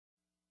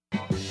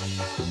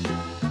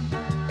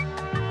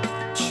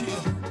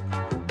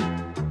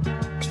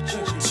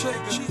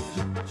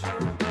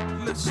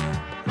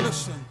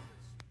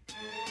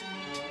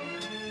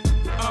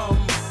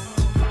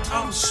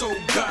so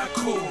God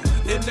cool.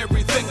 In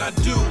everything I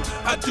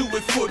do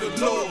it for the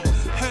Lord.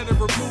 Had to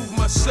remove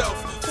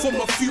myself from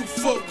a few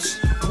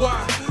folks. Why?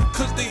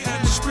 Cause they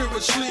had me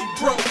spiritually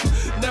broke.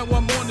 Now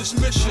I'm on this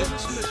mission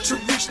to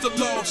reach the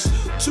lost.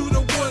 To the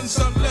ones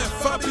I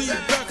left, I'll be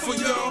back for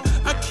y'all.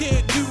 I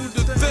can't do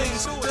the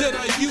things that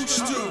I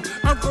used to.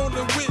 I'm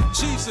rolling with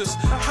Jesus,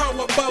 how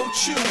about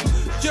you?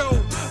 Yo,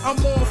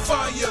 I'm on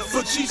fire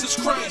for Jesus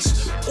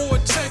Christ.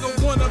 Ortega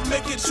wanna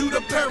make it to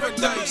the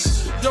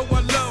paradise. Yo,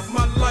 I love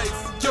my life,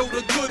 yo,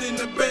 the good and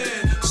the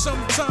bad.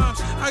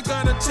 Sometimes I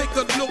gotta take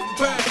a look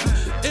back,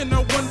 and I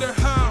wonder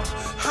how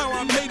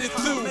I made it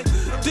through.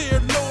 Dear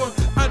Lord,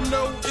 I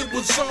know it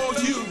was all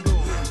you.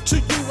 To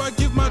you I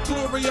give my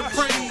glory and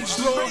praise,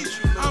 Lord.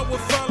 I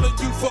will follow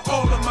you for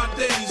all of my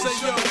days. Hey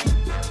yo,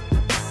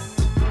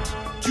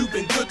 you've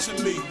been good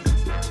to me,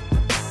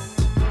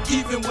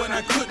 even when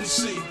I couldn't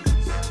see.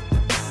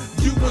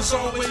 You was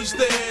always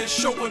there,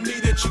 showing me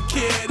that you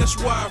care. That's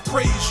why I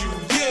praise you,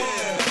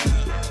 yeah.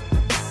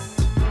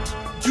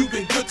 You've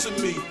been good to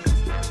me,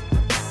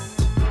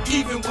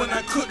 even when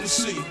I couldn't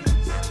see.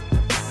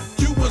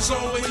 You was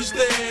always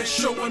there,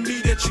 showing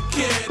me that you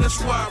care. That's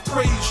why I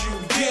praise you,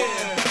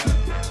 yeah.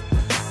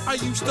 I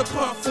used to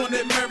puff on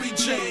that Mary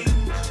Jane,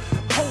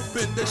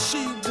 hoping that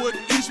she would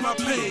ease my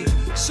pain.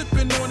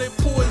 Sipping on that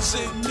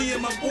poison, me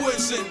and my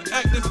boys in,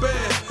 acting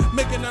bad,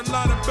 making a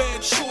lot of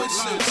bad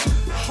choices.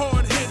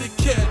 Hard-headed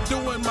cat,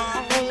 doing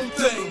my own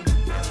thing.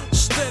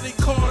 Steady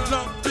caught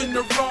up in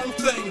the wrong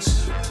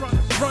things.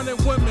 Running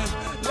women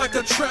like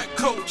a track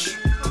coach.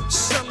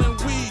 Selling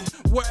weed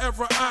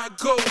wherever I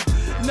go.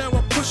 Now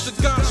I push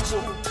the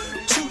gospel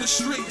to the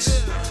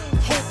streets,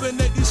 hoping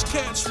that these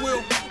cats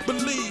will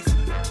believe.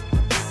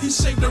 He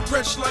saved a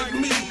wretch like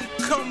me.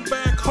 Come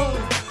back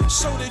home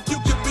so that you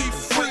can be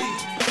free.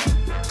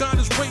 God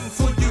is waiting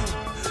for you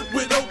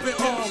with open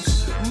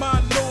arms. My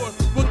Lord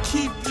will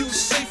keep you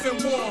safe and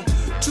warm.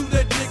 To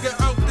that nigga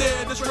out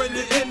there that's ready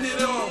to end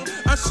it all,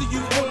 I see you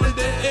on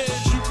the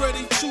edge, you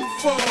ready to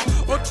fall.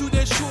 Or to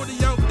that shorty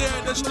out there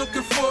that's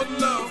looking for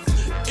love.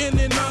 In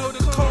and out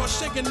of the car,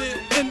 shaking it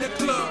in the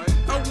club.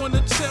 I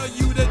wanna tell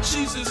you that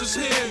Jesus is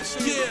his,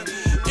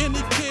 yeah. And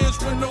he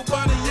cares when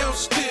nobody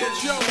else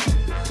cares. Yo,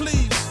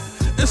 please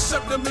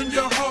accept him in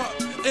your heart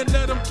and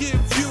let him give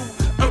you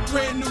a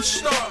brand new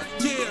start,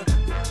 yeah.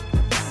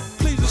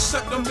 Please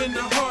accept him in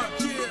the heart.